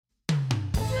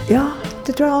Ja,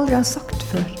 det tror jeg aldri jeg har sagt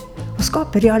før. Å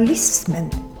skape realismen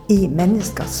i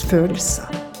menneskers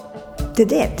følelser. Det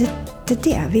er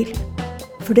det jeg vil.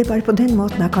 For det er bare på den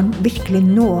måten jeg kan virkelig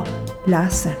nå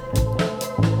leseren.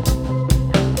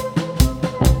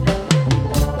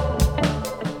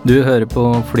 Du hører på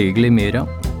Flygel i Myra,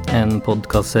 en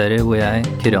podcastserie hvor jeg,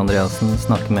 Kyrre Andreassen,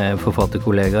 snakker med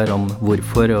forfatterkollegaer om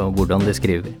hvorfor og hvordan de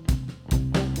skriver.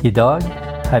 I dag,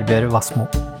 Herbjørg Wassmo.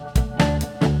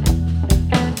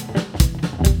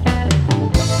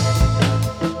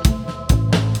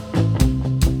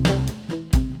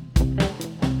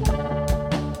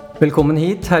 Velkommen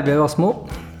hit, Herbjørg Wassmo.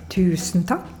 Tusen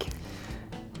takk.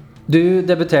 Du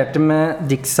debuterte med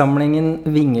diktsamlingen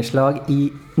Vingeslag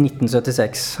i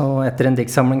 1976, og etter en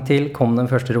diktsamling til kom den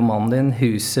første romanen din,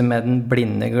 Huset med den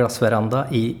blinde glassveranda,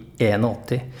 i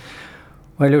 81.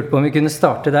 Og jeg lurte på om vi kunne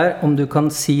starte der, om du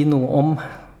kan si noe om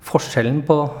forskjellen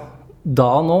på da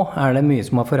og nå. Er det mye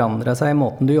som har forandret seg i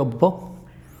måten du jobber på?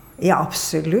 Ja,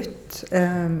 absolutt.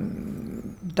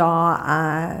 Da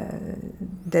jeg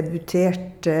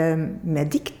debuterte med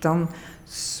diktene,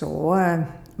 så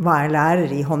var jeg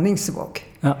lærer i Honningsvåg.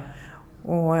 Ja.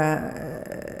 Og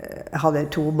jeg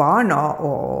hadde 2 barn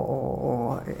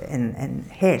og en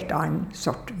helt annen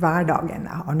sort hverdag enn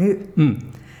jeg har nå.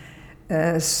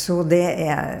 Så det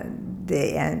er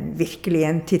virkelig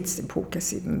en tidsepoke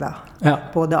siden da.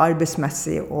 Ja. Både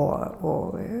arbeidsmessig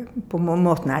og på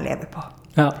måten jeg lever på.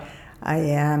 Ja.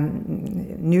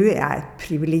 Nå er jeg et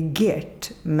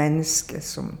privilegert menneske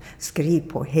som skriver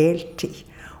på heltid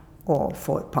og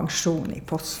får pensjon i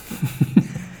posten.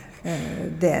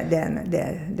 Det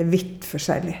er vidt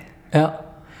forskjellig. Ja.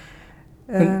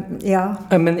 Ja.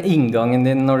 Men inngangen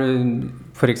din når du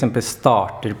for eksempel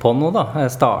starter på noe da,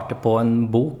 starter på en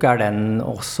bok, er den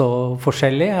også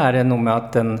forskjellig? Er det noe med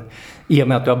at i og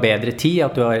med at du har bedre tid,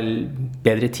 at du har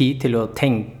bedre tid til å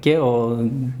tenke og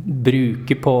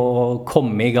bruke på å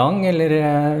komme i gang, eller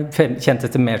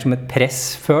kjentes det mer som et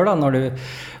press før da, når du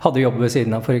hadde jobb ved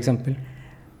siden av for eksempel?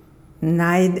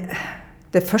 Nei,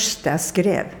 det første jeg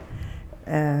skrev,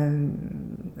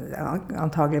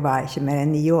 antagelig var jeg ikke mer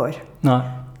enn 9 år. Nei.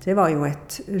 Det var jo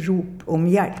et rop om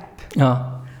hjelp. Ja.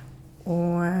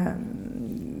 Og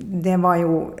det var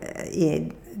jo en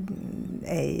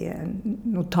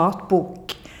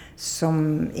notatbok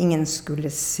som ingen skulle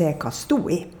se hva stod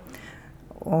i.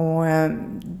 Og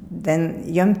den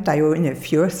gjemte jeg jo under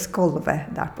fjøsgolvet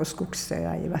der på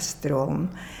Skogsøya i Vesterålen.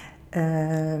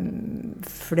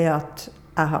 Fordi at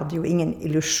jeg hadde jo ingen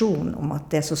illusjon om at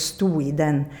det som stod i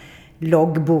den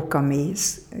loggboka mi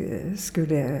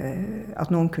at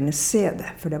noen kunne se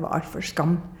det, for det var alt for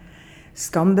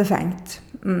skambefengt.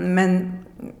 Men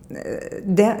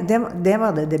det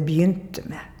var det begynte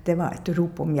med. Det var et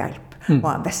rop om hjelp. Og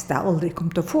jeg visste jeg aldri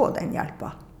kom til å få den hjelpa.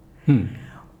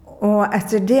 Og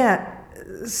etter det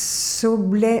så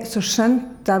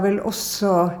skjønte jeg vel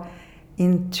også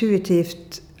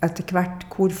intuitivt etter hvert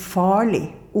hvor farlig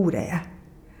ordet er.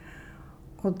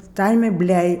 Og dermed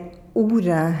ble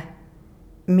ordet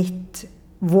mitt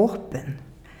våpen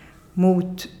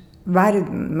mot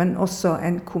verden, men også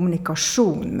en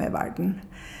kommunikasjon med verden.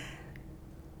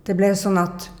 Det ble sånn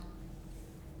at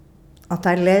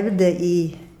jeg levde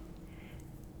i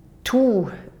 2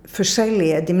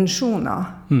 forskjellige dimensjoner.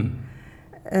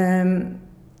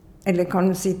 Eller kan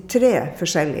du si 3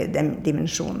 forskjellige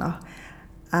dimensjoner.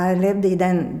 Jeg levde i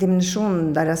den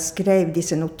dimensjonen der jeg skrev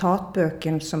disse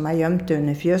notatbøkene som jeg gjemte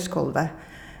under fjøsgolvet,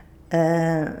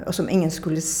 og som ingen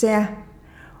skulle se.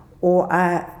 Og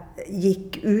jeg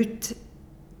gikk ut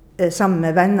sammen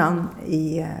med vennene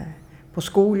på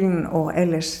skolen og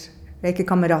ellers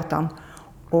lekekameratene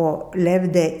og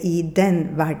levde i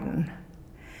den verden.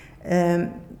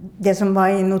 Det som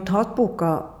var i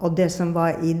notatboka og det som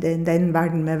var i den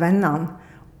verden med vennene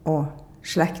og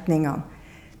slektningene,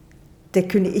 det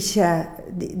kunne ikke,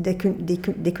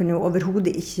 de kunne jo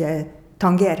overhodet ikke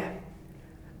tangere.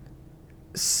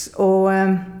 Og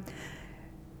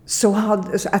så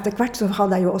etter hvert så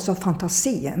hadde jeg jo også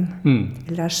fantasien.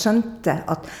 Eller jeg skjønte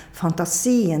at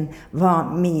fantasien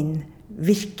var min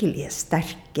virkelige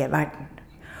sterke verden.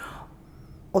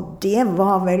 Og det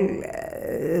var vel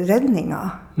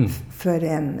redningen for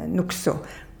en nok så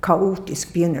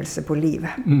kaotisk begynnelse på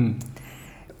livet.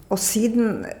 Og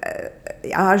siden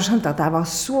jeg har skjønt at jeg var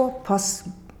såpass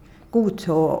god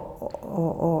til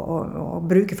å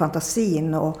bruke fantasien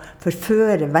og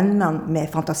forføre vennene med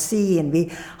fantasien.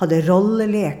 Vi hadde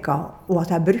rolleleker, og at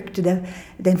jeg brukte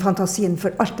den fantasien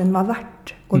for alt den var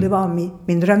verdt. Og det var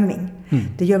min rømming.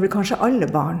 Det gjør vel kanskje alle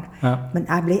barn, men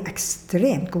jeg ble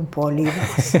ekstremt god på å lyve.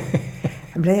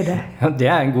 ble det. Ja, det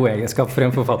en god egenskap for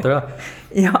en forfatter, da.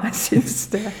 Ja, jeg synes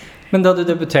det. Men da du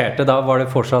debuterte, da var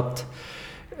det fortsatt...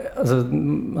 Altså,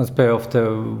 man spør jo ofte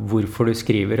hvorfor du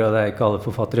skriver, og det ikke alle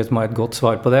forfattere som har et godt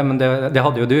svar på det, men det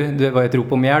hadde jo du. Det var et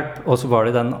rop om hjelp, og så var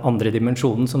det den andre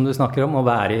dimensjonen som du snakker om, å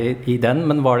være i den.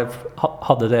 Men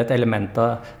hadde det et element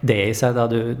av det i seg da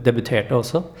du debuterte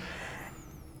også?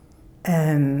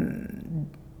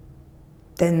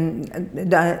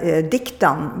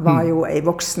 Diktene var jo en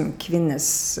voksen kvinnes...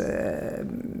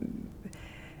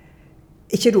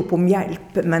 ikke rop om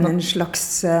hjelp, men en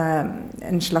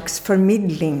slags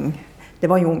formidling. Det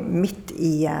var jo midt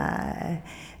i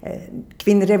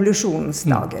kvinnerevolusjonens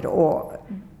dager, og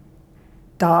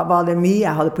da var det mye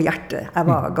jeg hadde på hjertet. Jeg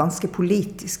var ganske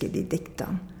politisk i de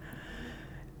diktene.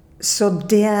 Så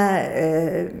det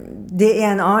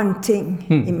en annen ting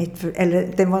i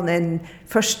eller det var den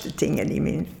første tingen i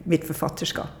mitt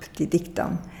forfatterskap, de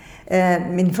diktene.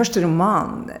 Min første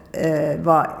roman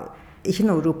var ikke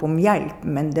noe rop om hjelp,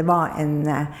 men det var en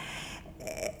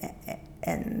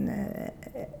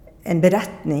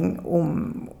beretning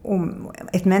om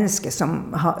et menneske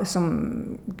som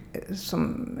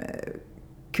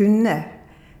kunne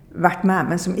vært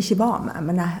med, men som ikke var med.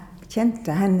 Men jeg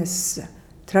kjente hennes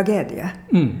tragedie,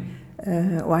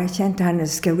 og jeg kjente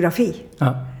hennes geografi.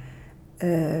 Ja.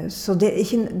 Så det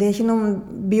ikke noen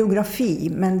biografi,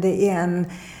 men det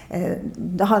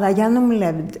da hadde jeg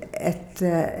gjennomlevd et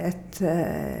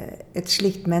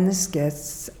slikt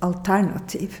menneskes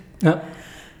alternativ. Ja.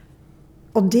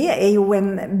 Og det jo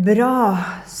en bra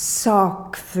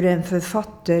sak for en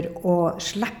forfatter å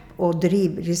slippe å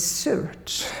drive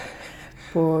research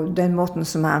på den måten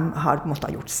som jeg har måttet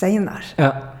ha gjort senere.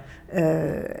 Ja.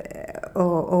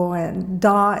 Og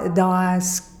da jeg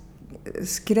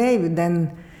skrev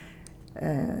den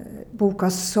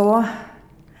boka, så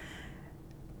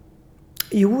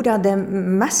gjorde jeg det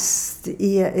mest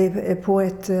på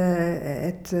et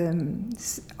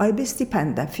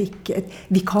arbeidsstipend jeg fikk, et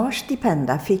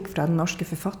vikarstipend jeg fikk fra Den Norske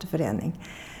Forfatterforening,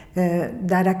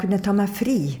 der jeg kunne ta meg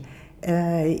fri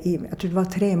jeg tror det var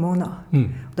 3 måneder.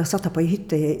 Da satt jeg på en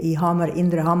hytte i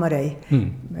Indre Hamarøy,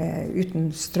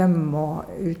 uten strøm og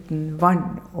uten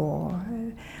vann, og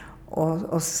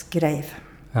skrev.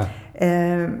 Ja.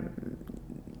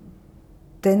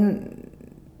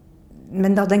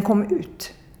 Men da den kom ut,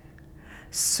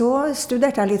 så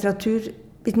studerte jeg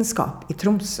litteraturvitenskap i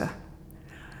Tromsø.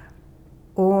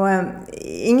 Og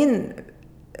ingen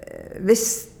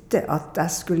visste at jeg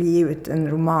skulle gi ut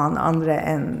en roman andre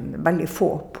enn veldig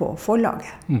få på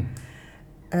forlaget.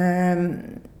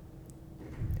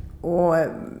 Og jeg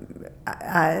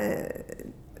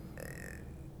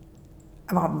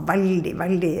var veldig,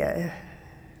 veldig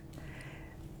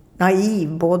naiv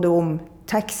både om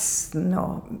teksten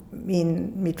og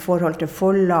mitt forhold til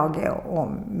forlaget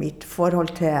og mitt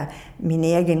forhold til min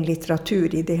egen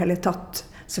litteratur i det hele tatt,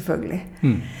 selvfølgelig.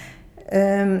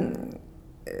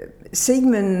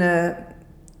 Sigmund,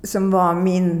 som var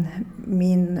jeg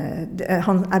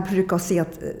bruker å si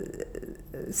at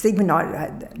Sigmund,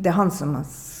 det han som har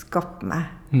skapt meg.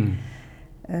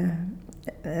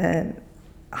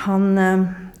 Han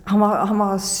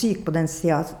var syk på den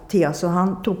tida, så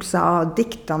han tok seg av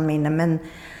diktene mine,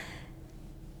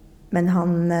 men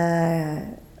han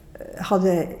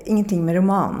hadde ingenting med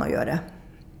romanen å gjøre.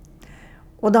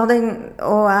 Og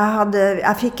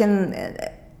jeg fikk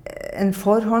en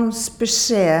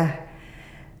forhåndsbeskjed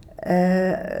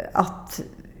at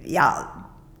ja,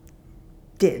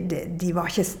 de var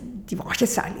ikke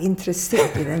særlig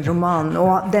interessert i den romanen,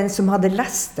 og den som hadde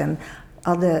lest den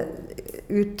hadde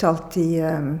uttalt i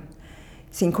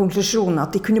sin konklusjon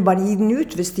at de kunne bare gi den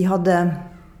ut hvis de hadde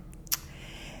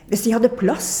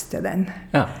plass til den.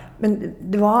 Ja. Men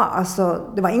det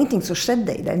var ingenting som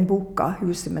skjedde i den boka,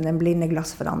 Huset med den blinde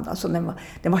glassveranda, så den var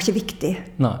ikke viktig.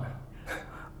 Nei.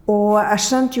 Og jeg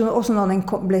skjønte jo også når den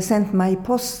ble sendt meg i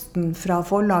posten fra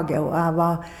forlaget, og jeg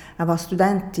var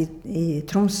student i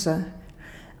Tromsø,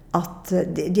 at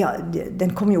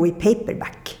den kom jo i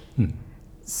paperback.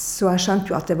 Så jeg skjønte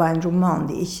jo at det var en roman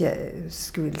de ikke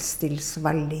skulle stille så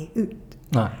veldig ut.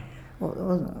 Nei.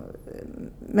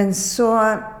 Men så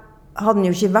hadde den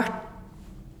jo ikke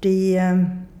vært i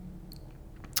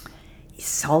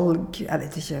salg, jeg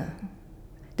vet ikke.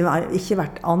 Det var ikke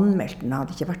vært anmeldt, den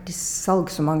hadde ikke vært i salg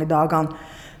så mange dagene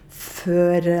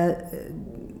før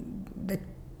det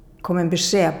kom en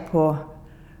beskjed på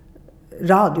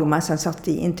radio mens jeg satt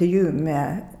i intervju med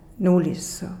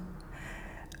Nordlys,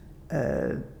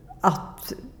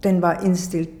 at den var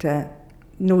innstilt til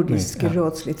Nordisk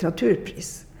råds litteraturpris.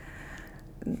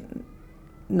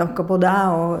 noe både jeg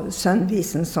og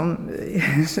sønnvisen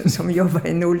som jobber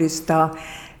i Nordlys da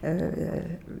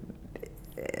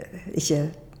ikke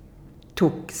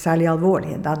tok særlig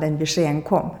alvorlig da den beskjeden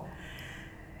kom.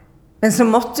 Men så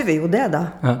måtte vi jo det da.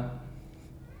 Ja.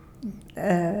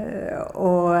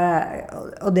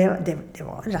 Og det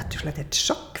var rett og slett et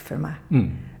sjokk for meg.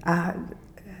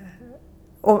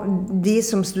 Og de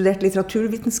som studerte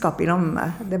litteraturvitenskap i lag med meg,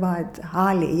 det var et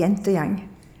herlig jentegjeng.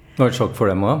 Det var et sjokk for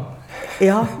dem også?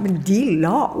 Ja, men de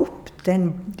la opp den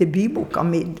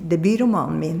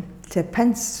debutromanen min til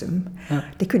pensum. Ja.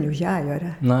 Det kunne jo ikke jeg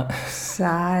gjøre. Nei. Så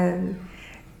jeg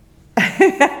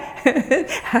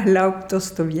la opp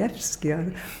Dostojevskij og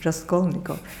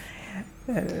Raskolnikov.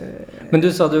 Men du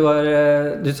sa du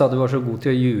var så god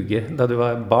til å ljuge da du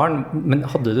var barn, men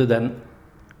hadde du den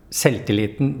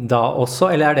selvtilliten da også,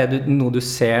 eller er det noe du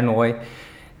ser nå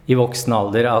i voksen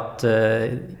alder at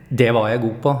det var jeg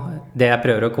god på? Det jeg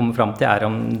prøver å komme fram til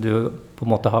om du på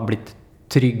en måte har blitt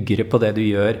tryggere på det du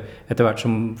gjør etter hvert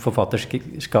som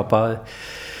forfatterskapet har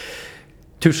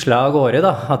tuslet av gårde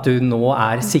da, at du nå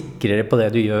sikrere på det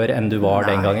du gjør enn du var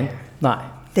den gangen? Nei.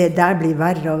 Det der blir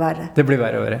verre og verre. Det blir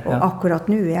verre og verre, ja. Og akkurat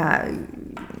nå jeg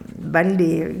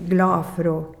veldig glad for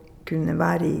å kunne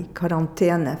være i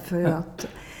karantene, for at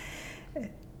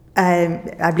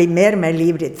jeg blir mer og mer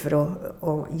livredd for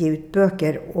å gi ut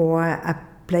bøker, og jeg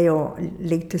pleier å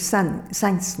ligge til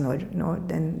sengs når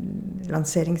den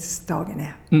lanseringsdagen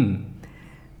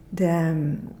Det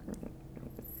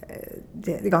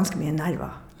er ganske mye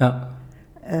nerver. Ja.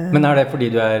 Men det fordi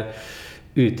du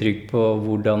utrygg på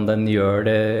hvordan den gjør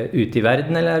det ute i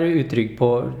verden, eller du utrygg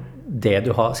på det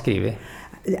du har skrevet?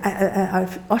 Jeg har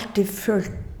alltid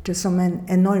følt det som en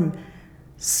enorm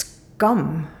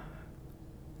skam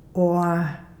å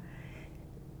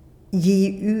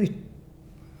gi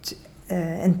ut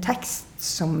en tekst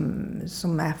som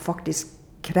jeg faktisk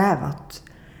krever at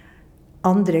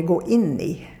andre går inn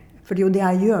i. For det er jo det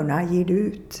jeg gjør når jeg gir det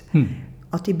ut.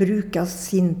 At de bruker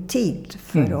sin tid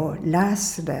for å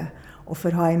lese det, og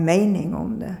for å ha en mening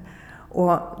om det.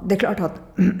 Og det er klart at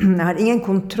jeg har ingen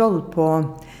kontroll på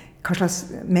hva slags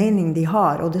mening de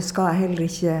har, og det skal jeg heller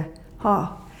ikke ha.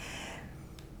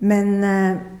 Men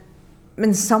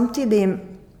samtidig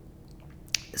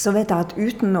så vet jeg at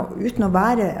uten å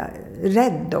være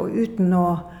redd, og uten å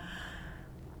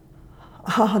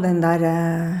ha den der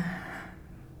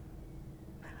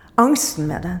angsten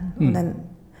med den,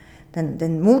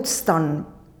 den motstanden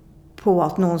på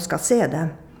at noen skal se det,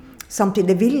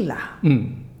 samtidig vil jeg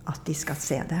at de skal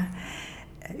se det.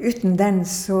 Uten den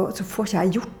så får ikke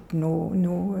jeg gjort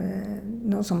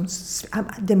noe som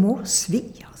det må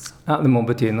svi, altså. Ja, det må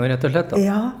bety noe, rett og slett, da.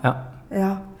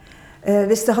 Ja.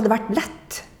 Hvis det hadde vært lett,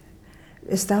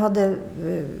 hvis jeg hadde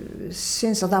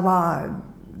syntes at jeg var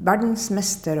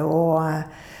verdensmester,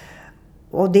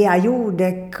 og det jeg gjorde,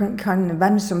 det kan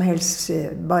hvem som helst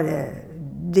bare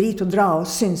drite og dra og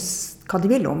synes hva de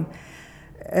vil om,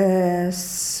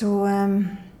 så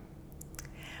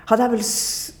hadde jeg vel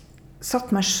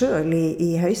satt meg selv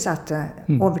i høysetet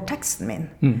over teksten min.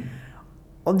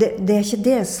 Og det ikke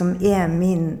det som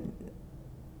min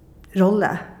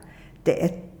rolle.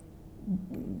 Jeg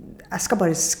skal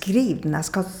bare skrive den, jeg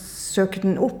skal søke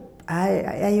den opp.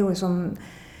 Jeg jo en sånn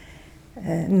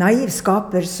naiv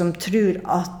skaper som tror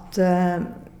at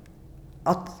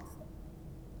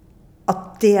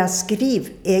det jeg skriver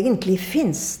egentlig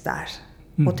finnes der.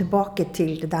 Og tilbake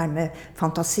til det der med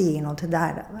fantasien og det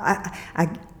der.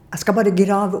 Jeg skal bare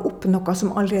grave opp noe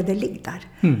som allerede ligger der.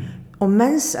 Og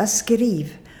mens jeg skriver,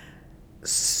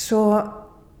 så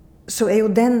jo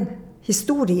den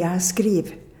historien jeg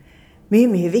skriver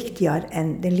mye viktigere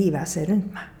enn det livet jeg ser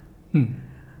rundt meg.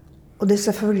 Og det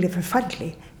selvfølgelig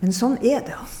forferdelig, men sånn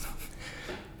det, altså.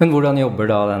 Men hvordan jobber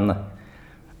da den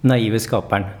naive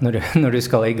skaperen når du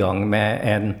skal i gang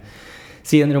med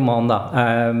si en roman da?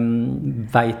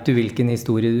 Vet du hvilken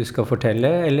historie du skal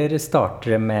fortelle, eller starter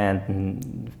det med en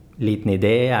liten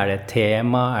idé? Det et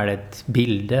tema? Det et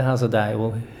bilde? Altså, det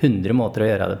jo 100 måter å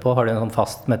gjøre det på. Har du en sånn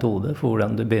fast metode for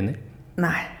hvordan du begynner?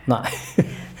 Nei.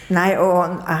 Nei,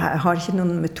 og jeg har ikke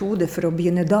noen metode for å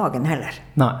begynne dagen heller.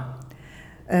 Nei.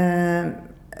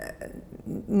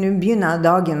 Nå begynner jeg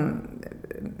dagen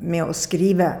med å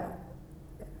skrive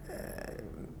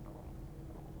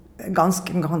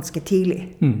ganske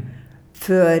tidlig,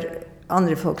 før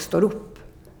andre folk står opp.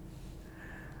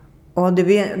 Og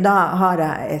da har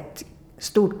jeg et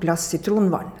stort glass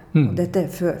sitronvann, og dette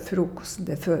før frokost,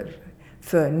 det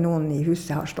før noen i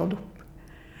huset har stått opp.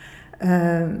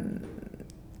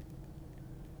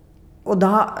 Og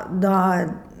da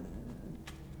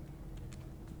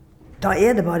Da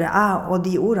det bare jeg og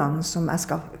de ordene som jeg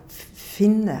skal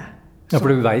finne. Ja, for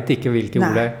du vet ikke hvilke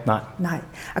ord det er? Nei.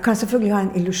 Jeg kan selvfølgelig ha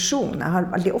en illusion. Jeg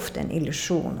har veldig ofte en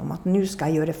illusion om at nå skal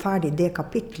jeg gjøre ferdig det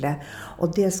kapitlet, og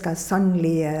det skal jeg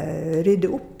sannelig rydde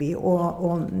opp i,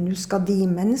 og nå skal de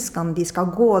menneskene, de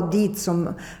skal gå dit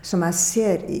som jeg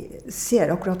ser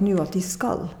akkurat nå at de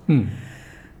skal.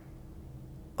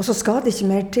 Og så skal det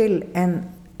ikke mer til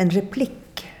en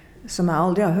replikk som jeg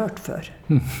aldri har hørt før.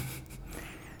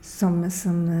 Som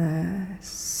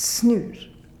snur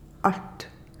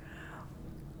alt.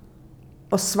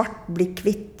 Og svart blir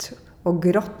kvitt, og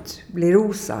grått blir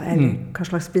rosa, eller hva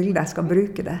slags bilde jeg skal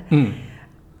bruke det.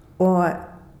 Og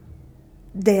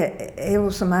det jo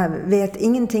som jeg vet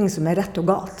ingenting som rett og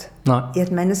galt i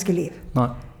et menneskeliv. Nei.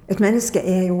 Et menneske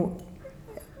jo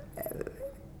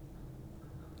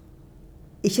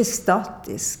ikke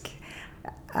statisk.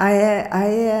 Jeg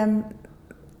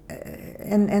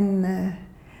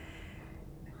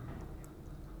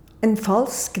en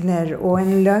falskner og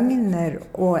en løgner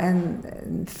og en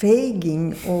feiging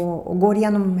og går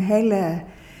gjennom hele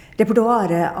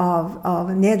repertoaret av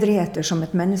nedrigheter som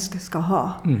et menneske skal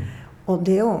ha. Og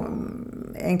det jo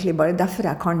egentlig bare derfor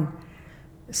jeg kan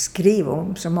skrive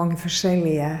om så mange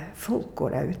forskjellige folk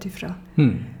går jeg ut ifra.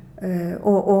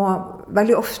 Og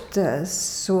veldig ofte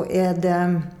så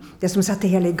det som setter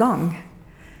hele i gang,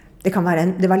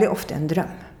 det veldig ofte en drøm.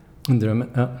 En drøm,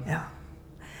 ja.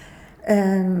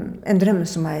 En drøm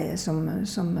som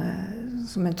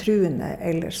en truende,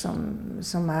 eller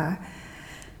som jeg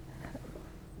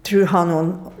tror har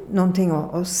noen ting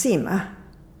å si meg.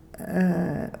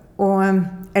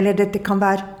 Eller det kan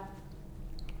være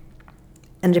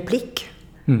en replikk.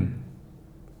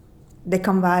 Det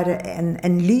kan være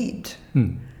en lyd.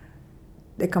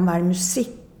 Det kan være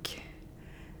musikk.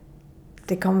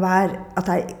 Det kan være at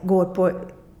jeg går på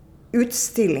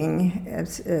utstilling,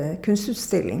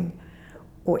 kunstutstilling,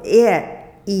 og i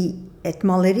et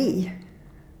maleri,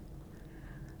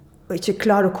 og ikke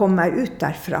klarer å komme meg ut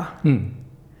derfra.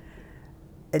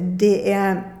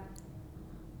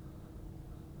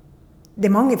 Det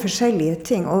mange forskjellige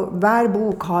ting, og hver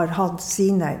bok har hatt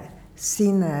sine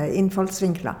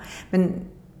innfallsvinkler. Men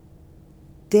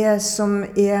det som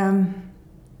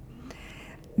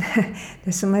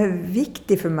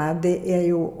viktig for meg, det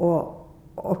jo å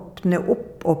åpne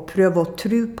opp og prøve å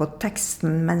tro på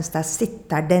teksten mens jeg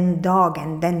sitter den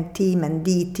dagen, den timen,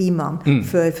 de timene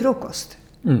før frokost.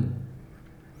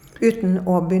 Uten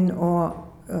å begynne å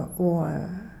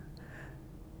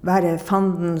være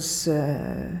fandens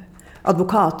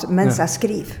advokat mens jeg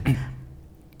skriver.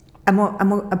 Jeg må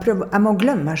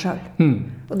glemme meg selv.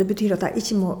 Og det betyr at jeg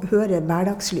ikke må høre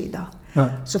hverdagslyder.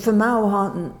 Så for meg å ha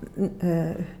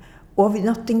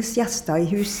overnattingsgjester i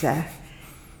huset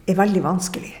veldig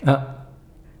vanskelig. Ja,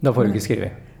 da får du ikke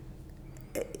skrive.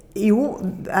 Jo,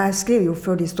 jeg skriver jo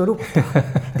før de står opp.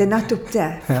 Det nettopp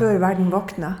det, før verden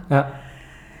våkner. Ja.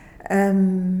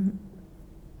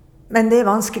 Men det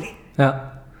vanskelig.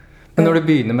 Ja. Men når du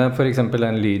begynner med for eksempel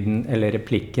den lyden eller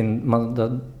replikken,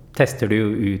 da tester du jo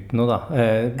ut noe da.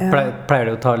 Pleier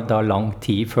det å ta da lang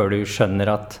tid før du skjønner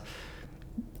at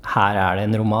her det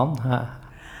en roman?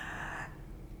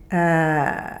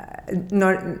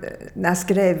 Når jeg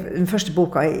skrev den første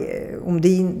boka om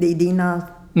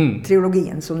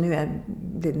Dina-trilogien, som nå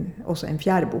også en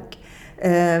fjerde bok,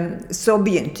 så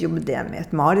begynte jo det med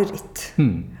et mareritt.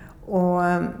 Og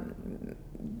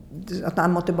at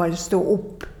jeg måtte bare stå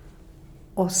opp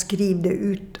og skrive det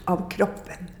ut av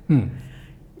kroppen,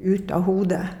 ut av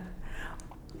hodet.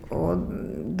 Og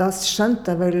da skjønte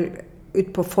jeg vel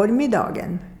ut på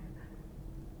formiddagen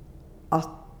at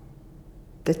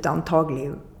dette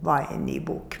antagelig var en ny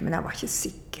bok, men jeg var ikke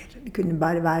sikker. Det kunne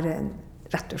bare være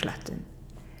rett og slett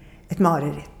et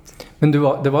mareritt. Men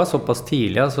det var såpass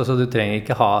tidlig, altså, så du trenger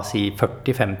ikke ha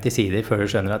 40-50 sider før du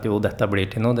skjønner at jo, dette blir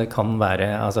til noe. Det kan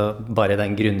være, altså, bare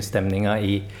den grunnstemningen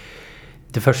i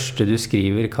det første du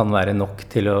skriver kan være nok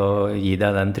til å gi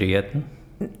deg den tryggheten.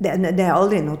 Det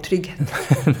aldri noe trygghet.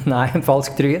 Nei, en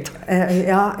falsk trygghet.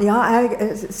 Ja,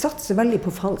 jeg satser veldig på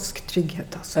falsk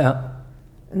trygghet, altså. Ja.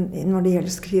 Når det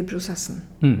gjelder skriveprosessen.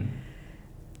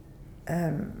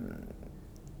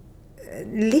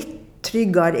 Litt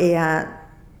tryggere jeg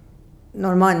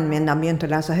når mannen min har begynt å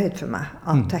lese høyt for meg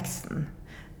av teksten.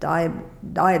 Da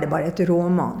det bare et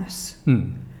råmanus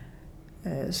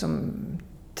som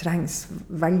trengs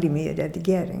veldig mye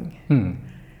redigering.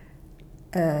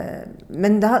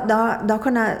 Men da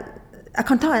kan jeg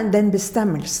kan ta den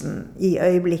bestemmelsen i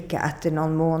øyeblikket etter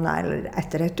noen måneder eller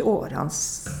etter et år. Han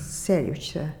ser jo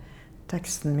ikke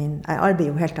teksten min. Jeg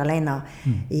arbeider jo helt alene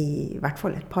i hvert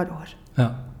fall et par år.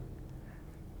 Ja.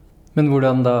 Men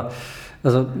hvordan da,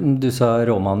 altså du sa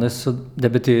råmanus, så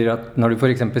det betyr at når du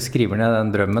for eksempel skriver ned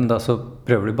den drømmen, da så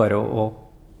prøver du bare å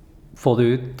få det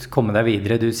ut, komme deg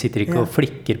videre, du sitter ikke og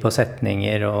flikker på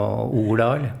setninger og ord da,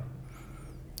 eller?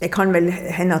 Det kan vel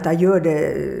hende at jeg gjør det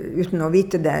uten å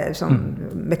vite det sånn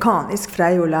mekanisk, for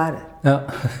jeg er jo lærer. Ja.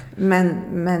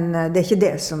 Men det er ikke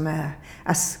det som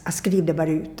jeg skriver det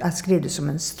bare ut. Jeg skriver det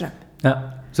som en strøm. Ja,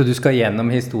 så du skal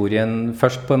gjennom historien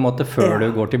først på en måte, før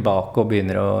du går tilbake og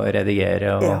begynner å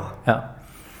redigere? Og,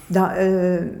 Da,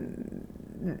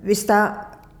 hvis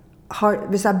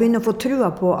jeg begynner å få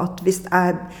trua på at hvis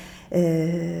jeg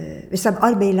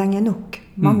arbeider lenge nok,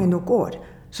 mange nok år,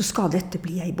 så skal dette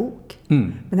bli en bok.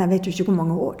 Men jeg vet jo ikke hvor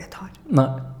mange år det tar. Nei.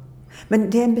 Men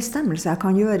det er en bestemmelse jeg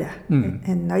kan gjøre.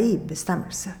 En naiv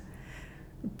bestemmelse.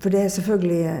 For det er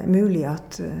selvfølgelig mulig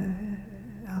at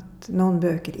noen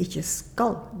bøker ikke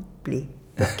skal bli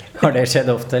bøker. Har det skjedd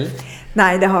ofte, eller?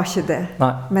 Nei, det har ikke det.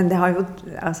 Nei. Men det har jo,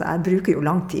 altså, jeg bruker jo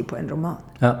lang tid på en roman.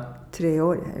 Ja. 3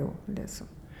 år er jo det som...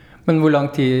 Men hvor lang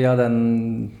tid av den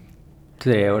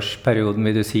 3-årsperioden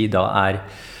vil du si da er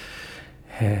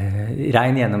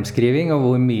ren gjennomskriving, og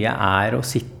hvor mye er å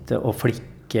sitte og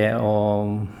flikke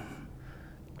og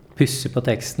pusse på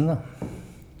teksten da?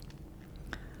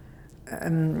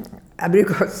 Jeg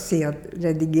bruker å si at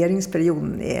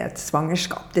redigeringsperioden er et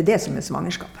svangerskap. Det er det som er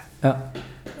svangerskapet. Ja.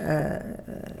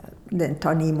 Den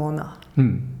tar 9 måneder.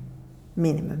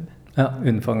 Minimum. Ja,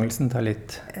 unnfangelsen tar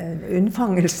litt.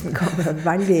 Unnfangelsen kan være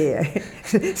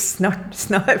veldig snart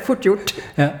fort gjort.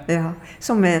 Ja,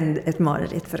 som et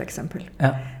mareritt, for eksempel.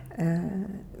 Ja.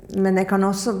 Men jeg kan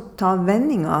også ta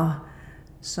vendinger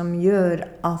som gjør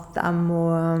at jeg må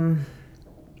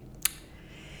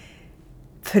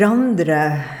forandre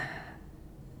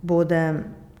både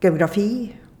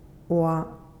geografi og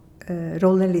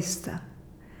rolleliste.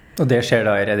 Og det skjer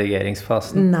da i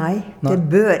redigeringsfasen? Nei, det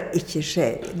bør ikke skje.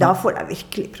 Da får jeg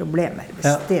virkelig problemer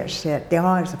hvis det skjer. Det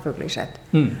har selvfølgelig skjedd.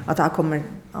 At det kommer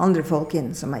andre folk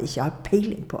inn som jeg ikke har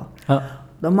peiling på. Ja.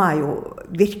 Da må jeg jo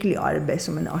virkelig arbeide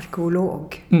som en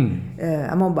arkeolog.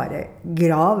 Jeg må bare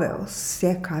grave og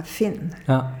se hva jeg finner.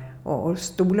 Ja. Og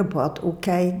stole på at ok,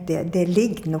 det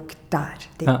ligger nok der.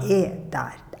 Det er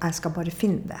der. Jeg skal bare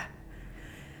finne det.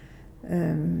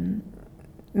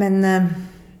 Men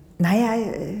nei,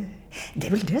 det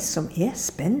er vel det som er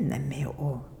spennende med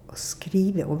å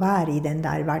skrive og være i den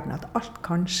der verden, at alt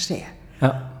kan skje.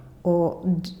 Ja.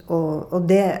 Og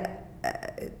det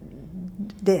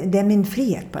er min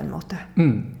frihet på en måte.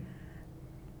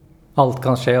 Alt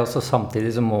kan skje, og så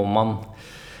samtidig så må man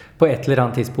på et eller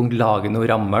annet tidspunkt lage noen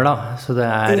rammer da. Så det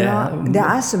er... Ja, det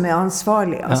er som er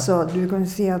ansvarlig. Altså, du kan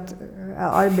si at jeg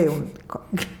arbeider jo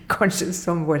kanskje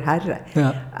som vår Herre.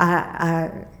 Ja.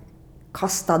 Jeg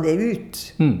kastet det ut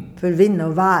for vind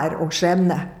og vær og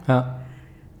skjebne. Ja.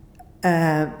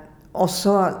 Og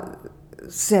så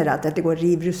ser jeg at dette går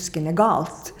rivruskende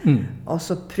galt. Og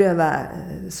så prøver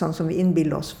jeg, sånn som vi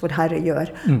innbiller oss for Herre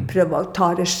gjør, prøver å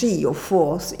ta regi og få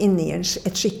oss inn i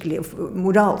et skikkelig,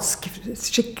 moralsk,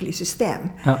 skikkelig system.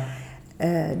 Ja.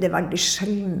 Det er veldig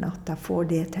sjelden at jeg får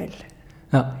det til.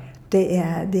 Ja. Det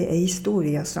er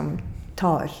historier som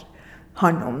tar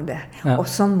hånd om det. Ja. Og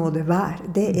sånn må det være.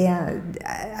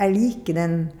 Jeg liker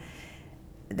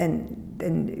den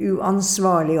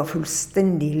uansvarlige og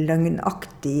fullstendig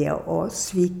løgnaktige og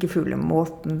svikefulle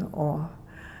måten å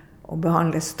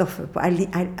behandle stoffet på.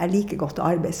 Jeg liker godt å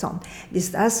arbeide sånn.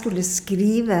 Hvis jeg skulle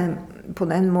skrive på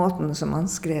den måten som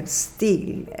man skrev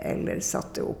stil, eller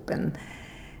satte opp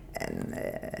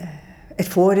et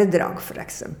foredrag, for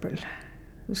eksempel.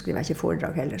 Nå skriver jeg ikke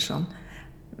foredrag heller sånn.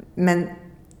 Men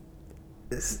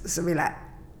så vil jeg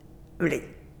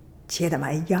kjede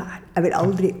meg i hjel. Jeg vil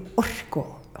aldri orke å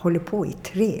holde på i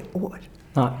 3 år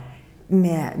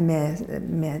med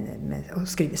å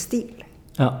skrive stil.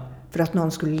 Ja. For at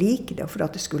noen skulle like det, og for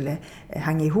at det skulle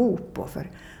henge i hop.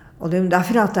 Og det er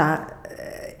derfor at jeg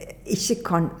ikke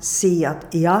kan si at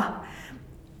ja,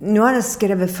 nå har jeg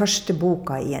skrevet første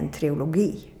boka i en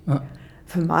trilogi. Ja.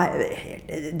 For meg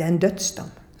det er en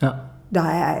dødsdom. Ja. Da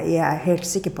er jeg helt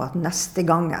sikker på at neste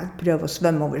gang jeg prøver å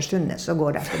svømme over sundet, så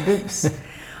går jeg til bunns.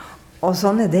 Og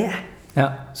sånn er det. Ja,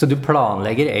 så du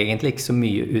planlegger egentlig ikke så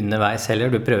mye underveis heller?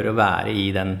 Du prøver å være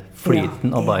i den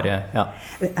flyten og bare... Ja.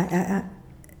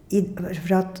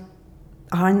 For at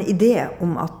jeg har en idé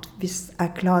om at hvis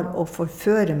jeg klarer å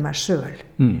forføre meg selv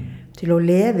til å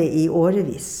leve i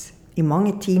årevis, i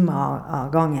mange timer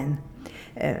av gangen,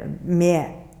 med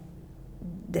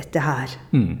dette her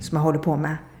som jeg holder på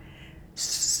med,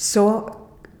 så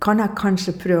kan jeg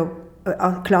kanskje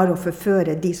klare å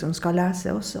forføre de som skal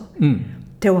lese også.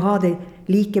 Til å ha det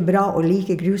like bra og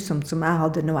like grusomt som jeg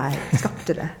hadde når jeg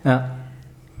skapte det. Ja.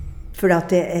 For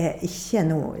at det ikke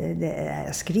noe,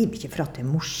 jeg skriver ikke for at det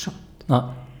morsomt. Nei.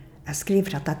 Jeg skriver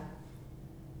for at jeg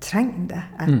trenger det.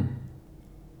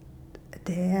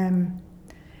 Det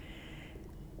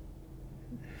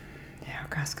ja,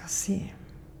 hva jeg skal si?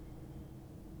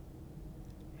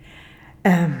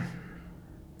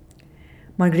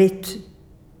 Marguerite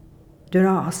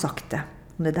Duras har sagt det,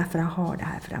 og det derfor jeg har det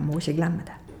her, for jeg må ikke glemme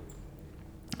det.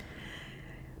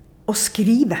 Å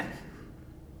skrive.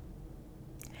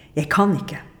 Jeg kan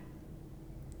ikke.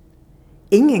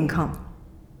 Ingen kan.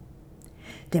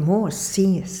 Det må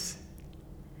sies.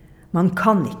 Man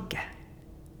kan ikke.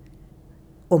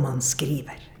 Og man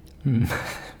skriver.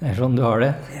 Det sånn du har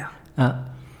det? Ja. Ja.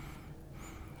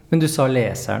 Men du sa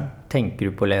leseren. Tenker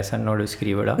du på leseren når du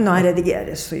skriver da? Når jeg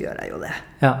redigerer, så gjør jeg jo det.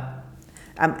 Ja.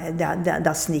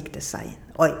 Da sniker det seg inn.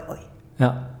 Oi, oi.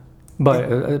 Ja.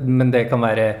 Men det kan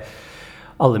være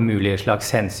alle mulige slags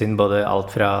hensyn, både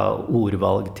alt fra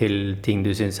ordvalg til ting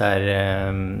du synes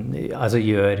altså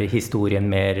gjør historien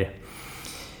mer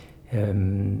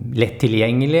lett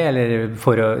tilgjengelig, eller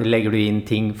legger du inn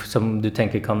ting som du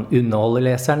tenker kan underholde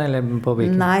leseren, eller på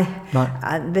hvilken? Nei.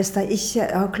 Hvis jeg ikke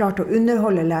har klart å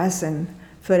underholde leseren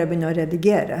før jeg begynner å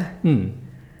redigere,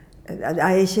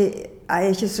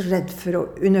 jeg ikke så redd for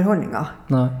underholdninga.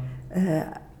 Nei.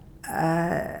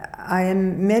 Jeg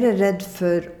mer redd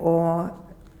for å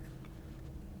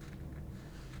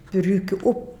bruke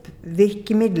opp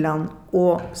virkemidlene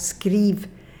og skrive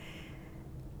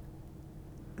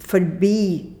forbi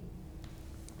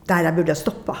der jeg burde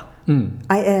stoppa.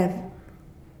 Jeg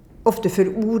ofte for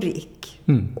ordrik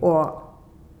og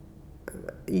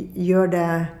gjør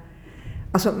det.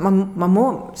 Altså, man må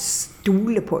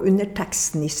stole på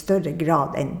underteksten i større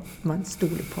grad enn man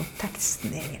stoler på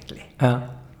teksten, egentlig. Ja.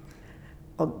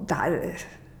 Og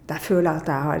der føler jeg at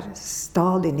jeg har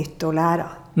stadig nytt å lære.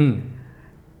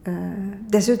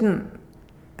 Dessuten,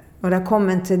 når jeg kom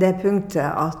til det punktet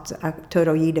at jeg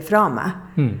tør å gi det fra meg,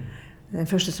 den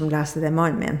første som leste det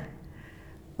mannen min,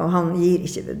 og han gir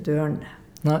ikke ved dørene.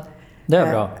 Nei, det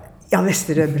bra. Ja, hvis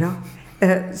det bra.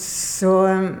 Så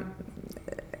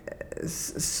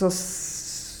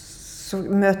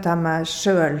møter jeg meg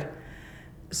selv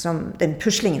som den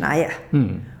puslingen jeg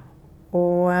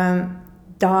Og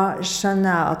da skjønner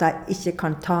jeg at jeg ikke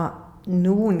kan ta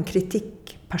noen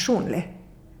kritikk personlig.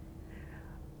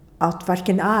 At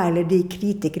hverken jeg eller de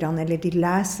kritikerne eller de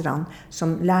leserne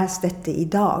som leser dette i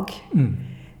dag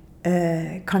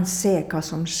kan se hva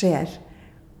som skjer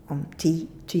om 10,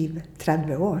 20,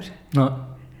 30 år. Nei.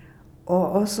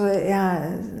 Og så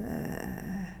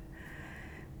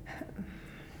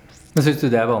Men synes du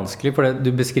det vanskelig? For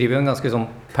du beskriver jo en ganske sånn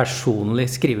personlig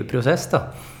skriveprosess, da.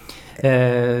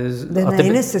 Den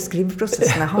eneste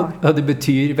skriveprosessen jeg har. Og det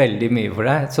betyr veldig mye for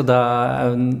deg. Så da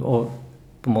å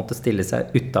på en måte stille seg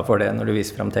utenfor det når du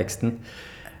viser frem teksten,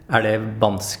 det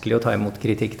vanskelig å ta imot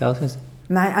kritikk da, synes du?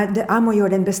 Nei, jeg må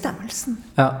gjøre den bestemmelsen.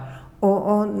 Ja.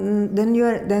 Og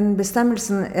den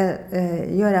bestemmelsen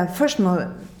gjør jeg først med å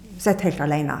sitte helt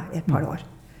alene i et par år.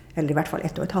 Eller i hvert fall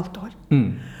 1,5 år.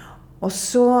 Og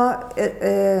så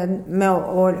med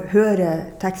å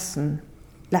høre teksten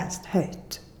lest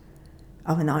høyt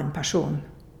av en annen person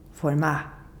for meg,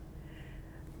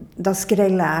 da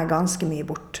skreller jeg ganske mye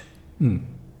bort.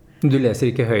 Du leser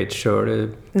ikke høyt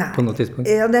selv på noe tidspunkt?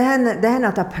 Ja, det hender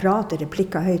at jeg prater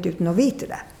replikker høyt uten å vite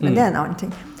det, men det en annen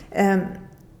ting.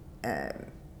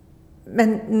 Men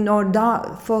når da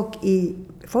folk i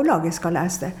forlaget skal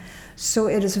lese det, så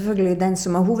det selvfølgelig den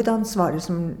som har hovedansvaret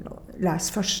som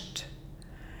leser først.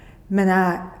 Men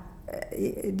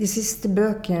de siste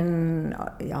bøkene,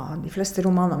 de fleste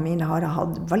romanene mine har jeg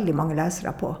hatt veldig mange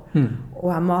lesere på. Og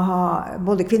jeg må ha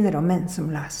både kvinner og menn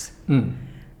som leser.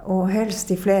 Og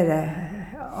helst i flere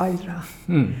aldre.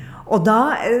 Og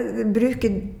da bruker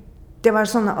det være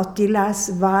sånn at de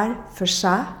leser hver for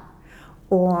seg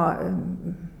og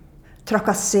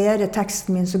trakasserer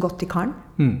teksten min så godt de kan.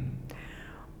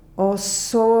 Og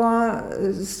så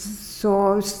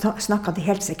snakker de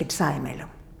helt sikkert seg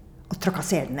imellom og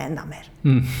trakasserer den enda mer.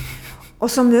 Og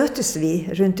så møtes vi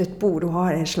rundt et bord og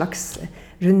har en slags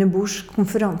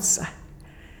rundebordskonferanse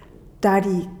der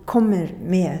de kommer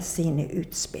med sine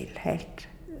utspill helt.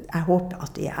 Jeg håper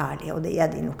at de ærlige, og det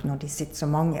de nok når de sitter så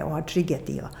mange og har trygghet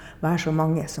i å være så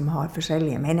mange som har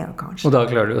forskjellige meninger kanskje. Og da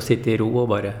klarer du å sitte i ro og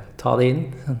bare ta det inn?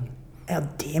 Ja,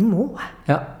 det må jeg.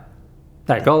 Ja,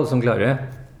 det ikke alle som klarer det.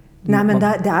 Nei, men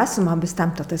det jeg som har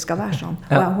bestemt at det skal være sånn.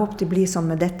 Og jeg håper det blir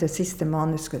sånn med dette siste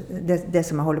manusket, det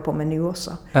som jeg holder på med nå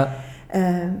også. Ja.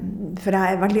 For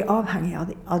jeg veldig avhengig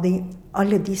av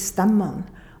alle de stemmene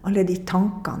alle de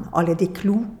tankene, alle de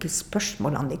kloke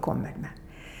spørsmålene de kommer med.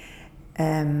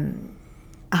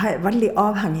 Jeg er veldig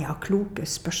avhengig av kloke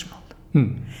spørsmål.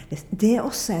 Det er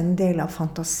også en del av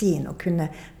fantasien å kunne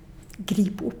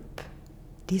gripe opp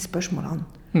de spørsmålene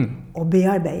og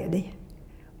bearbeide de.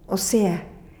 Og se,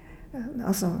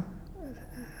 altså,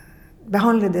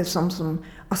 behandle det som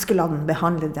Askeladden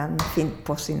behandler den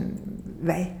på sin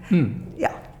vei.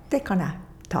 Ja, det kan jeg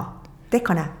ta. Det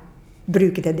kan jeg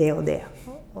bruke til det og det.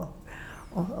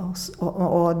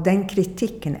 Og den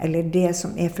kritikken, eller det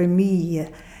som er for mye,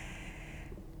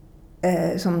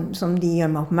 som de gjør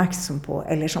meg oppmerksom på,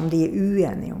 eller som de er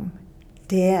uenige om,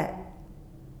 det er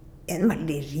en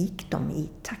veldig rikdom i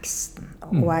teksten.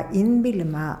 Og jeg innbiller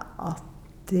meg at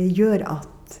det gjør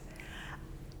at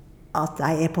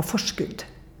jeg er på forskudd.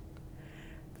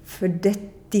 For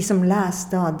de som leser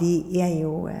da, de er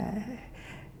jo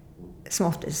som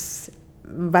oftest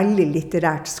veldig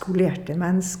litterært skolerte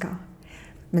mennesker.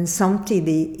 Men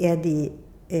samtidig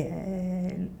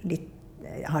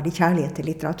har de kjærlighet til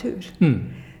litteratur.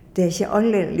 Det er ikke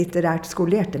alle litterært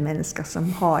skolerte mennesker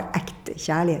som har ekte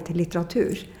kjærlighet til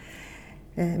litteratur.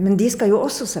 Men de skal jo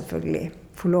også selvfølgelig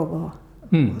få lov å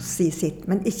si sitt,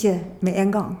 men ikke med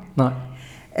en gang. Nei.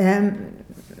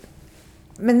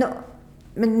 Men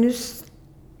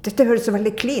dette høres så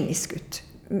veldig klinisk ut,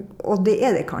 og det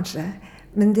er det kanskje.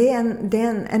 Men det er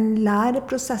en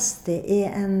læreprosess, det er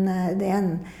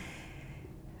en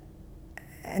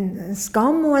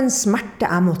skam og en smerte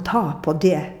jeg må ta på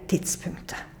det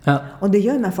tidspunktet. Ja. Og det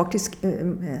gjør meg faktisk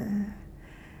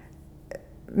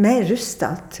mer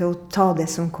rustet til å ta det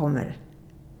som kommer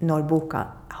når boka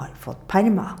har fått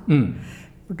perma.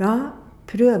 For da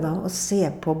prøver jeg å se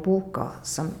på boka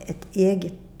som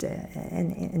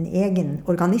en egen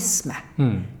organisme.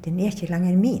 Den er ikke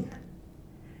lenger min.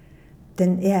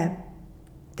 Den er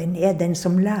den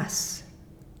som leser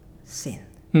sin.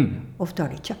 Ofte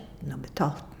har de kjøpt den og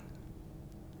betalt den.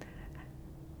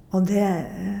 Og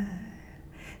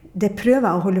det prøver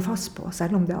jeg å holde fast på,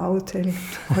 selv om det av og til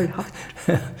holder hardt.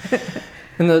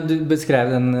 Men du beskrev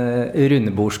den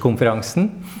rundebordskonferansen.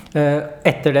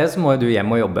 Etter det så må du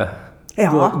hjem og jobbe.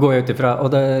 Ja. Gå ut ifra.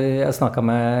 Og da jeg snakket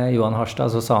med Johan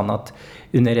Harstad, så sa han at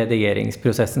under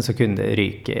redigeringsprosessen så kunne det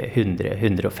ryke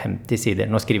 100-150 sider.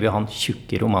 Nå skriver jo han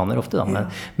tjukke romaner ofte da.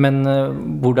 Men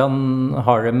hvordan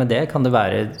har det med det? Kan det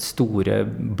være store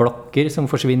blokker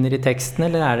som forsvinner i teksten,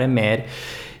 eller er det mer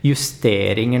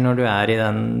justeringer når du er i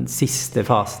den siste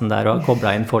fasen der og har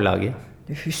koblet inn forlaget?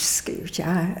 Du husker jo ikke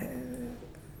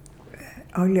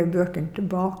alle bøkene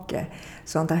tilbake,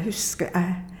 sånn at jeg husker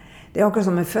det er akkurat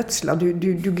som med fødsler,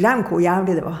 du glemmer hvor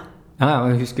jævlig det var. Ja,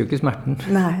 jeg husker jo ikke smerten.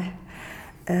 Nei.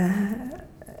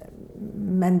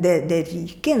 Men det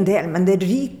ryker en del, men det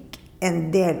ryker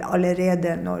en del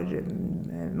allerede når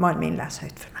mannen min leser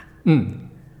høyt for meg.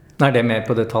 Er det mer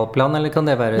på detaljplan, eller kan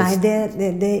det være... Nei, det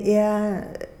er...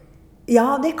 Ja,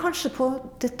 det er kanskje på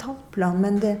detaljplan,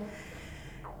 men det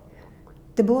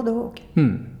er både og.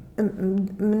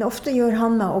 Men ofte gjør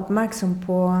han meg oppmerksom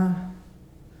på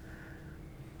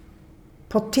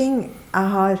ting jeg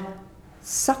har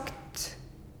sagt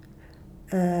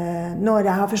når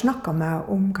jeg har forsnakket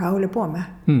meg om hva jeg holder på med,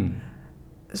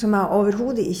 som jeg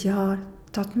overhodet ikke har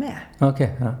tatt med.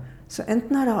 Okay, ja. Så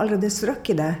enten har jeg allerede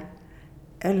strøkket det,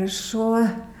 eller så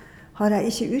har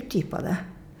jeg ikke utdypet det.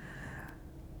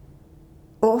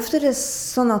 Og ofte er det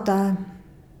sånn at jeg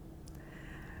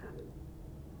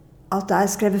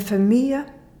har skrevet for mye,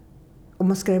 og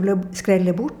må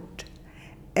skrelle bort,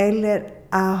 eller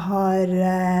jeg har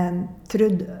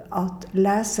trodd at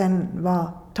leseren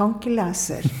var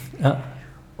tankeleser,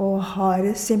 og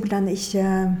har simpelthen ikke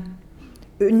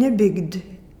underbygd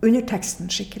underteksten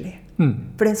skikkelig.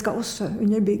 For den skal også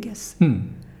underbygges.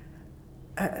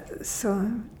 Så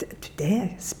det er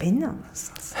spennende.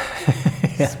 Altså.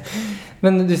 Ja.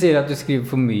 Men du sier at du skriver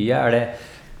for mye. Er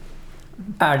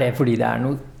det fordi det er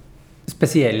noen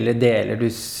spesielle deler du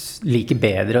liker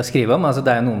bedre å skrive om? Altså,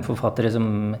 det er noen forfattere som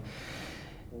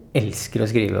elsker å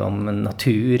skrive om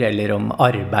natur eller om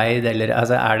arbeid, eller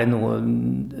altså, er det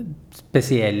noen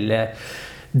spesielle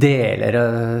deler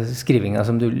av skrivinga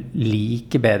som du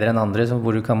liker bedre enn andre,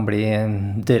 hvor du kan bli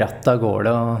dratt av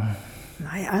gårde?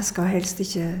 Nei, jeg skal helst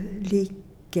ikke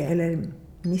like eller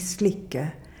mislike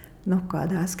noe av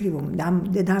det jeg skriver om.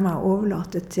 Det der må jeg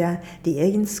overlate til de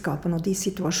egenskapene og de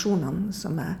situasjonene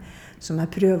som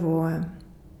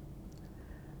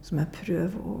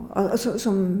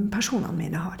personene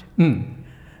mine har.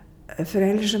 For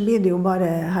ellers så blir det jo bare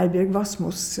Herbjørg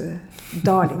Wassmos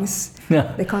darlings. Ja.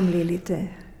 Det kan bli litt...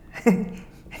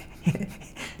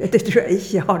 det tror jeg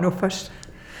ikke har noe først.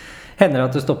 Hender det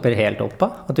at du stopper helt opp da?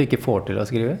 At du ikke får til å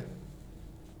skrive?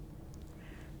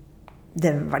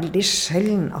 Det veldig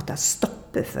sjelden at jeg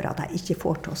stopper for at jeg ikke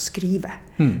får til å skrive.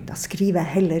 Da skriver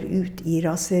jeg heller ut I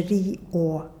raseri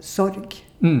og sorg.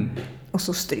 Og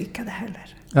så stryker jeg det heller.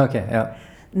 Ok, ja.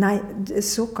 Nei,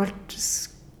 såkalt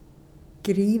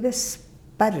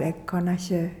skrivesperre kan jeg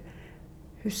ikke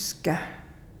huske.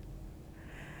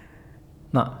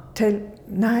 Nei.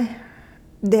 Nei,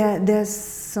 det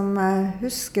som jeg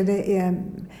husker, det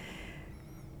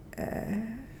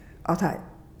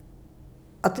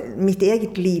at mitt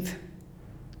eget liv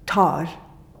tar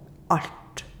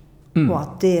alt. Og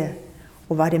at det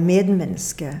å være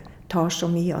medmenneske tar så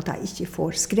mye at jeg ikke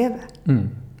får skrevet.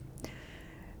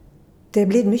 Det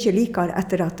blir mye likere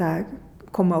etter at jeg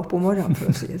kommer opp om morgenen, for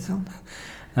å si det sånn.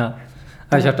 Ja.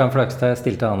 Kjartan Flagstad, jeg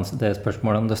stilte han det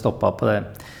spørsmålet om det stoppet på det.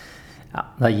 Ja,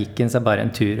 da gikk han seg bare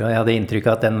en tur, og jeg hadde inntrykk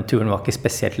av at den turen var ikke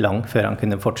spesielt lang før han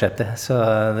kunne fortsette. Så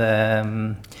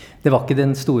det var ikke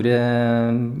den store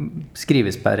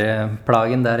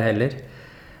skrivesperreplagen der heller.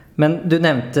 Men du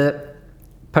nevnte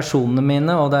personene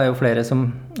mine, og det jo flere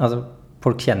som, altså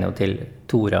folk kjenner jo til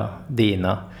Tora,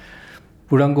 Dina.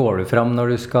 Hvordan går du fram når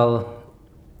du skal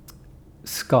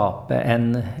skape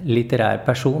en litterær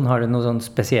person? Har du noen sånne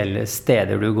spesielle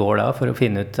steder du går da for å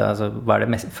finne ut, altså, hva det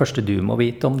første du må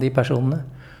vite om de personene?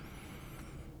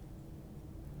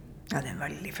 Ja, det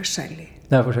veldig forskjellig.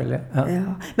 Det forskjellig, ja.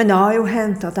 Ja. Men det har jo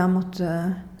hendt at jeg måtte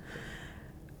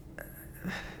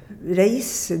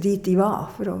reise dit de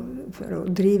var for å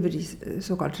drive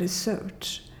såkalt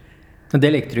research. Men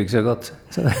det likte du ikke så godt.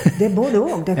 Så. Det både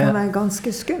og. Det kan være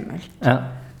ganske skummelt.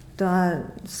 Ja. Da jeg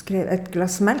skrev et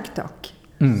glass melk, takk,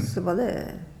 så var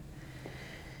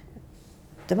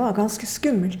det var ganske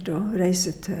skummelt å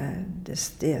reise til det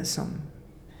stedet som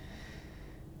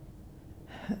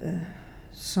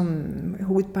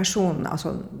hovedpersonen,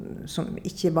 altså som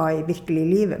ikke var I virkelig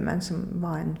livet, men som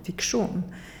var en fiksjon,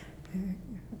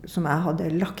 som jeg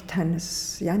hadde lagt hennes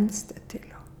gjensted til.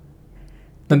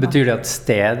 Men betyr det at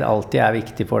sted alltid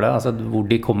viktig for deg, altså hvor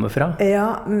de kommer fra?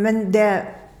 Ja, men det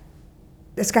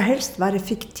skal helst være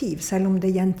fiktiv, selv om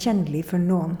det gjenkjennelig for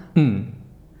noen.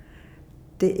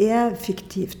 Det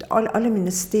fiktivt. Alle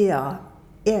mine steder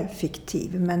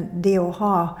fiktive, men det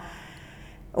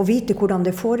å vite hvordan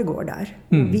det foregår der,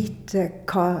 og vite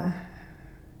hva...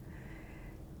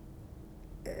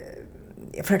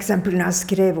 For eksempel når jeg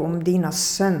skrev om Dinas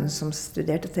sønn som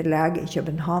studerte til lege I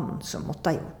København, så måtte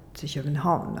jeg jo til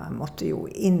København, og jeg måtte jo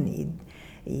inn I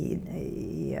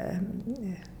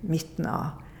midten av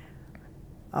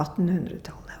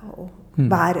 1800-tallet og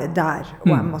være der, og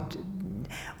jeg måtte,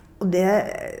 og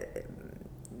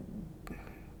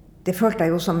det følte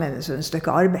jeg jo som en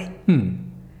stykke arbeid.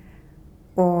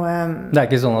 Og, det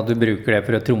ikke sånn at du bruker det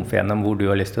for å trumfe gjennom hvor du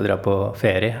har lyst til å dra på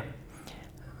ferie?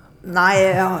 Nei,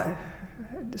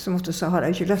 som ofte så har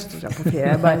jeg ikke lyst til å dra på ferie,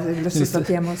 jeg har bare lyst til å stå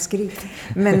hjemme og skrive.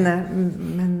 Men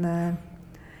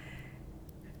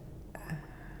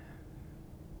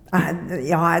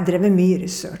jeg har drevet mye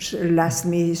research, lest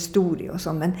mye historie og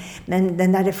sånn, men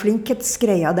den der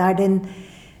flinkhetsgreia der,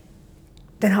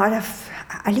 den har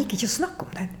jeg liker ikke å snakke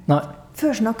om den. Nei.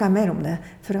 Før snakker jeg mer om det,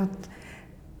 for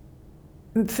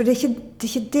det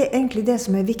ikke egentlig det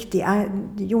som viktig.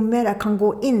 Jo mer jeg kan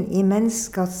gå inn I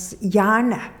menneskers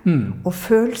hjerne og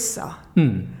følelser,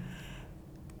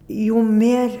 jo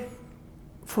mer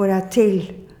får jeg til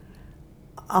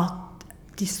at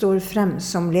de står frem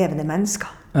som levende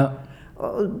mennesker. Ja.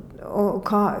 Og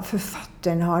hva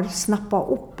forfatteren har snappet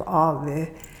opp av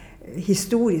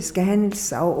historiske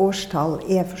hendelser og årstall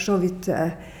for så vidt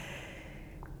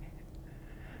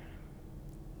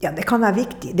ja, det kan være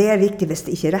viktig. Det viktig hvis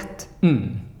det ikke rett.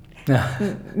 Ja.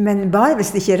 Men bare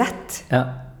hvis det ikke rett. Ja.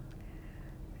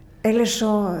 Ellers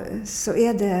så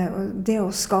det å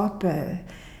skape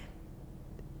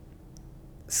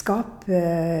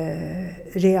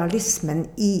realismen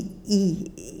I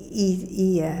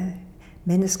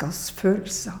menneskers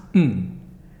følelser.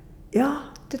 Ja,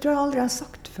 det tror jeg aldri jeg har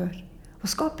sagt før. Å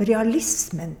skape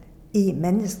realismen I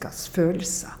menneskers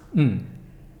følelser.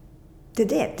 Det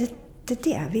det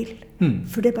jeg vil.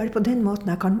 For det bare på den måten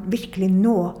jeg kan virkelig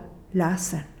nå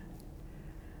leseren.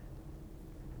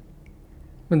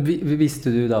 Men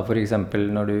visste du da for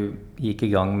eksempel når du gikk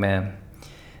I gang med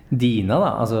Dina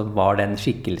da, altså var den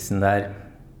skikkelsen der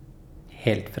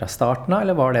helt fra starten av,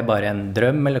 eller var det bare en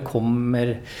drøm, eller kommer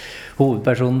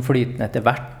hovedpersonen flytende etter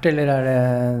hvert, eller det...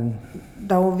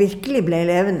 Da hun virkelig ble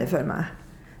levende for meg,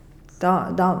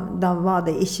 da var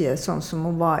det ikke sånn som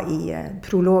hun var I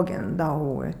prologen, da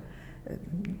hun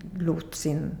lot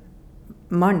sin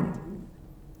mann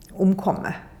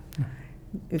omkomme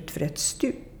ut for et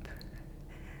stup.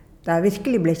 da jeg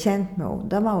virkelig ble kjent med henne,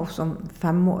 da var hun som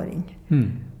 5-åring.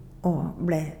 Og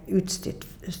ble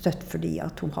utstøtt fordi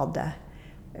at hun hadde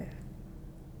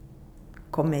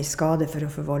kommet i skade for å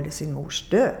forvolde sin mors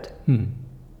død.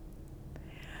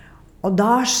 Og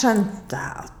da skjønte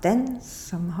jeg at den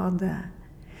som hadde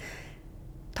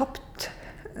tapt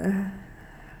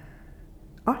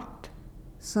alt,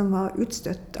 som var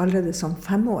utstøtt allerede som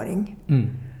 5-åring,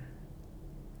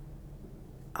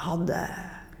 hadde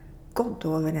gått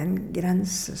over en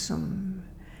grense som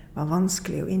var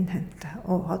vanskelig å innhente,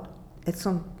 og at et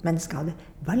sånt menneske hadde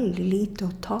veldig lite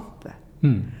å tape,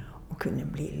 og kunne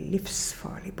bli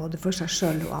livsfarlig både for seg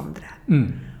selv og andre.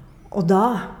 Og da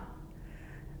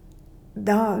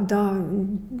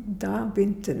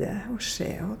begynte det å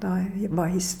skje, og da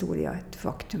var historien et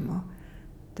faktum, og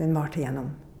den varte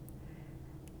gjennom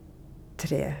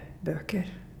 3 bøker.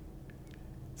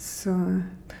 Så...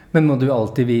 Men må du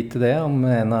alltid vite det om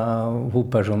en av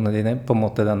hovedpersonene dine, på en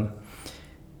måte den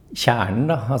kjernen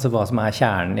da, altså hva som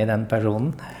kjernen i den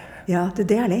personen? Ja, det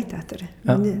det jeg leter etter.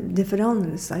 Men det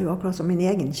forandrer seg jo akkurat som min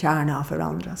egen kjerne har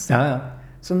forandret seg. Ja, ja.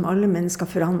 Som alle mennesker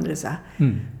forandrer seg.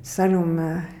 Selv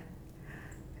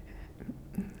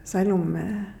om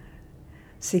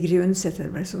Sigrid Undset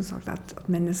vel som sagt at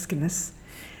menneskenes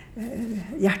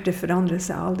hjerte forandrer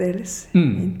seg aldeles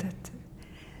intet.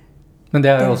 Men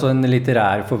det jo også en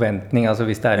litterær forventning, altså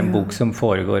hvis det en bok som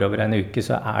foregår over en uke,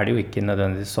 så det jo ikke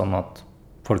nødvendigvis sånn at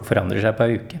folk forandrer seg på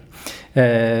en uke.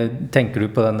 Tenker du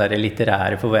på den der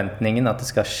litterære forventningen, at det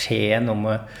skal skje noe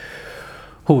med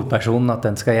hovedpersonen, at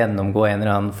den skal gjennomgå en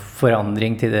eller annen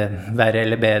forandring til det verre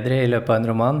eller bedre i løpet av en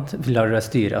roman? Lar du deg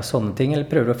styre av sånne ting, eller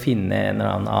prøver du å finne en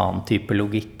eller annen type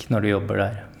logikk når du jobber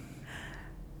der?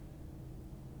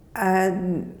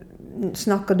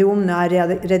 Snakker du om når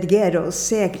jeg redigerer og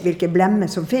ser hvilke blemmer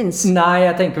som finnes? Nei,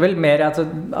 jeg tenker vel mer at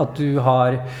du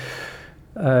har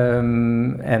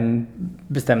en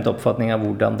bestemt oppfatning av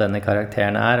hvordan denne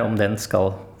karakteren om den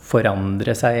skal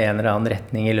forandre seg i en eller annen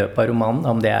retning i løpet av romanen,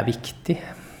 om det viktig.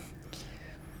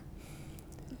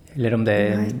 Eller om det...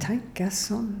 Nei, tenker jeg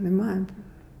sånn.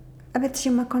 Jeg vet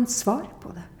ikke om jeg kan svare på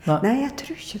det. Nei, jeg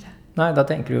tror ikke det. Nei, da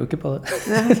tenker du jo ikke på det.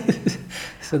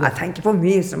 Jeg tenker på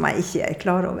mye som jeg ikke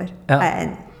klar over. Jeg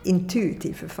en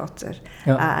intuitiv forfatter.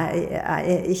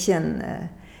 Jeg ikke en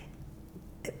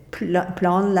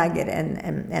planlegger,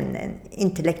 en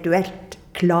intellektuelt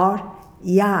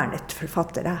klarhjernet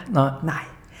forfatter. Nei.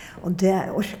 Og det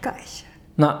orker jeg ikke.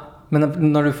 Nei, men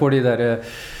når du får de der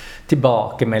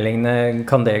tilbakemeldingene,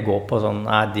 kan det gå på sånn,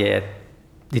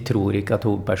 de tror ikke at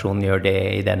hovedpersonen gjør det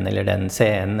i den eller den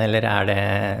scenen, eller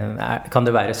kan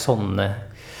det være sånne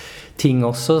ting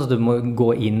også, så du må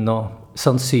gå inn og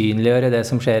sannsynliggjøre det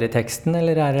som skjer i teksten,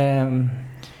 eller det...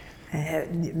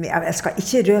 Jeg skal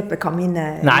ikke røpe hva mine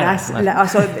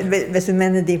altså, hvis du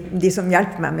mener de som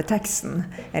hjelper meg med teksten,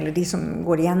 eller de som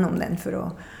går igjennom den for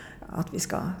at vi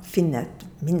skal finne et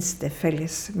minste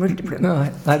felles multiplum.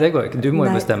 Nei, det går ikke, du må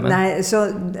jo bestemme. Nei, så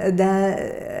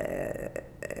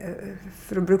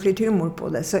for å bruke litt humor på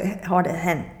det, så har det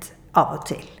hendt av og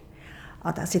til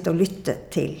at jeg sitter og lytter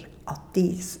til at de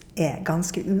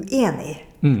ganske uenige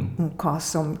om hva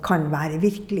som kan være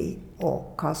virkelig,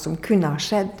 og hva som kunne ha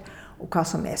skjedd, og hva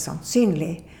som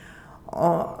sannsynlig.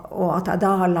 Og at jeg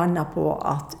da har landet på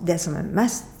at det som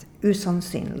mest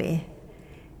usannsynlig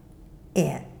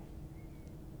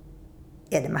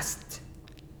det mest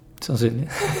sannsynlig.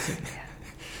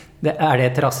 Det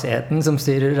trassigheten som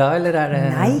styrer da, eller det...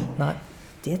 Nei,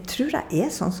 det tror jeg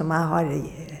sånn som jeg har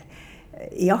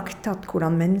iakttatt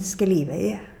hvordan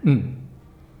menneskelivet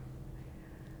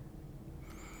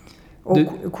og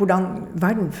hvordan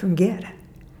verden fungerer.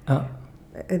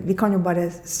 Vi kan jo bare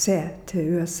se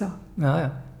til USA. Ja.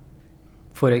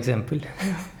 For eksempel.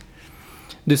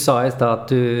 Du sa i sted at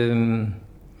du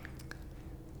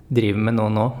driver med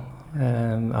noe nå.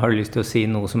 Har du lyst til å si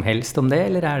noe som helst om det,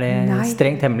 eller det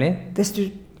strengt hemmelig? Hvis du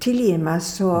tilgir meg,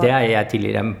 så... Det jeg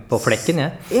tilgir dem på flekken,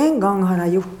 En gang har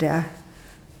jeg gjort det,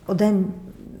 og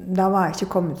da var jeg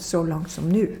ikke kommet så langt som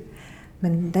nå.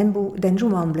 Men den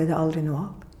romanen ble det aldri noe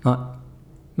av. Nei,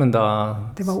 men da...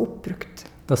 Det var oppbrukt.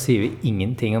 Da sier vi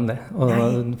ingenting om det,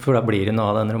 for da blir det noe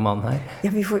av den romanen her.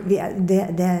 Ja,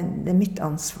 det mitt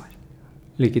ansvar.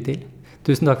 Lykke til.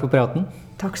 Tusen takk for praten.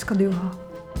 Takk skal du ha.